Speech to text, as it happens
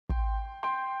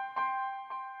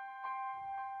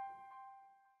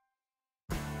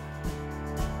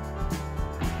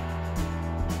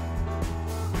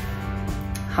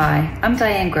Hi, I'm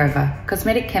Diane Grover,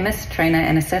 Cosmetic Chemist, Trainer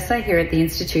and Assessor here at the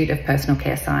Institute of Personal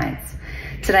Care Science.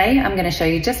 Today, I'm going to show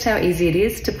you just how easy it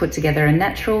is to put together a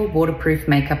natural waterproof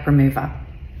makeup remover.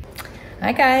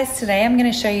 Hi guys, today I'm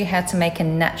going to show you how to make a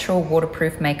natural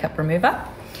waterproof makeup remover.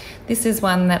 This is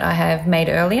one that I have made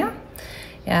earlier.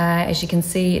 As you can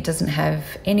see, it doesn't have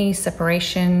any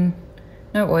separation,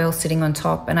 no oil sitting on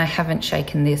top, and I haven't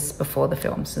shaken this before the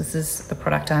film. So this is the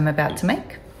product I'm about to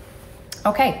make.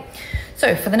 Okay,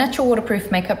 so for the natural waterproof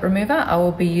makeup remover, I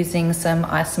will be using some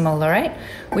isomalt,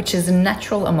 which is a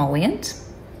natural emollient.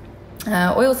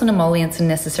 Oils and emollients are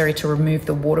necessary to remove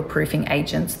the waterproofing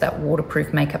agents that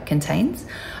waterproof makeup contains.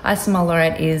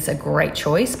 Isomalt is a great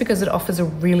choice because it offers a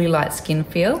really light skin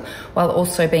feel while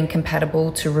also being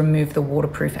compatible to remove the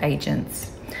waterproof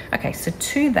agents. Okay, so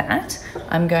to that,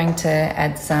 I'm going to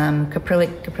add some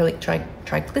caprylic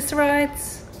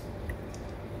triglycerides,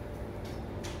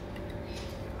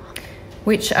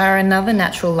 which are another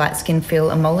natural light skin feel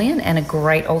emollient and a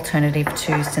great alternative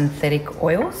to synthetic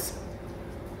oils.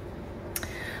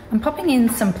 I'm popping in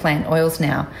some plant oils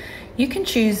now. You can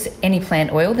choose any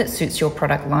plant oil that suits your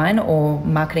product line or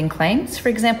marketing claims. For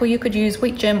example, you could use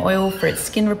wheat germ oil for its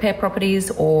skin repair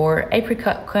properties or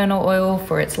apricot kernel oil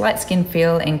for its light skin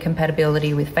feel and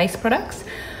compatibility with face products.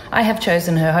 I have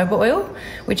chosen jojoba oil,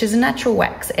 which is a natural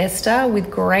wax ester with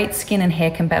great skin and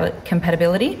hair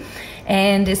compatibility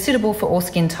and is suitable for all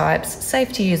skin types,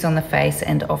 safe to use on the face,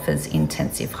 and offers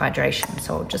intensive hydration.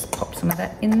 So I'll just pop some of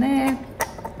that in there.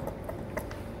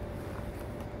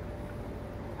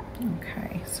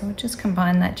 Okay, so we'll just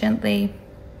combine that gently,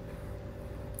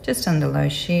 just under low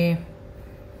shear.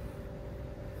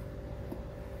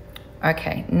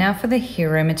 Okay, now for the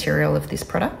hero material of this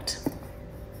product,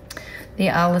 the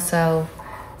Arlacel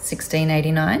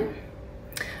 1689.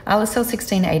 Arlacel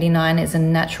 1689 is a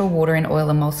natural water and oil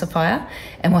emulsifier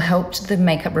and will help the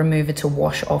makeup remover to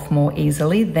wash off more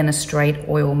easily than a straight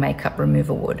oil makeup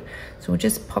remover would. So we'll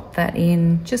just pop that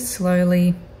in just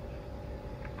slowly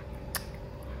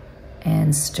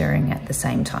and stirring at the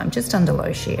same time, just under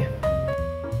low shear.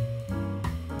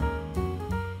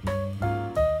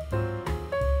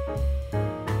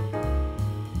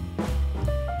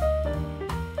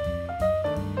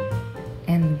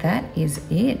 And that is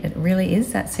it. It really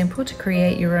is that simple to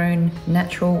create your own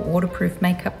natural waterproof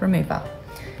makeup remover.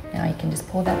 Now you can just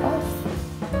pour that off.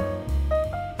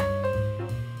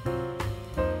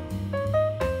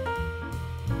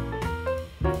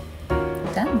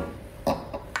 Done.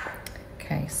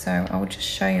 Okay, so I will just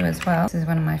show you as well. This is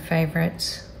one of my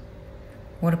favorite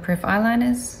waterproof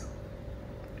eyeliners.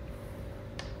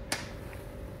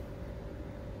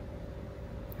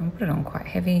 I'll put it on quite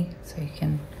heavy so you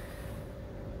can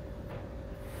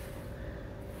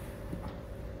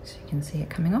see it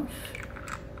coming off.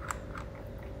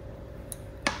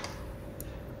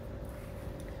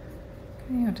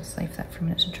 Okay, I'll just leave that for a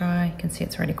minute to dry. You can see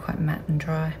it's already quite matte and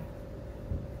dry.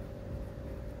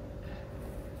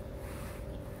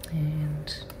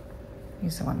 And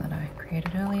use the one that I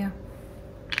created earlier.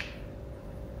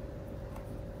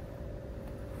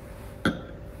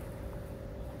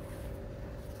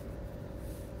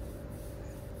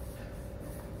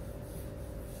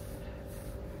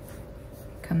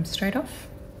 Comes straight off.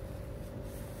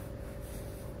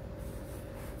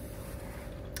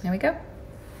 There we go.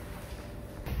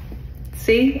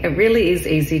 See, it really is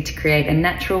easy to create a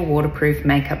natural waterproof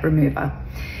makeup remover.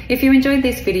 If you enjoyed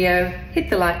this video, hit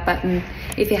the like button.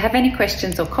 If you have any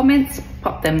questions or comments,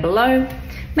 pop them below.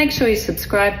 Make sure you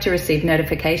subscribe to receive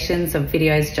notifications of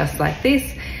videos just like this,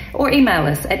 or email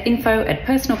us at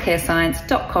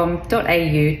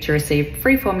info@personalcarescience.com.au to receive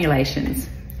free formulations.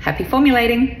 Happy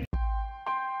formulating!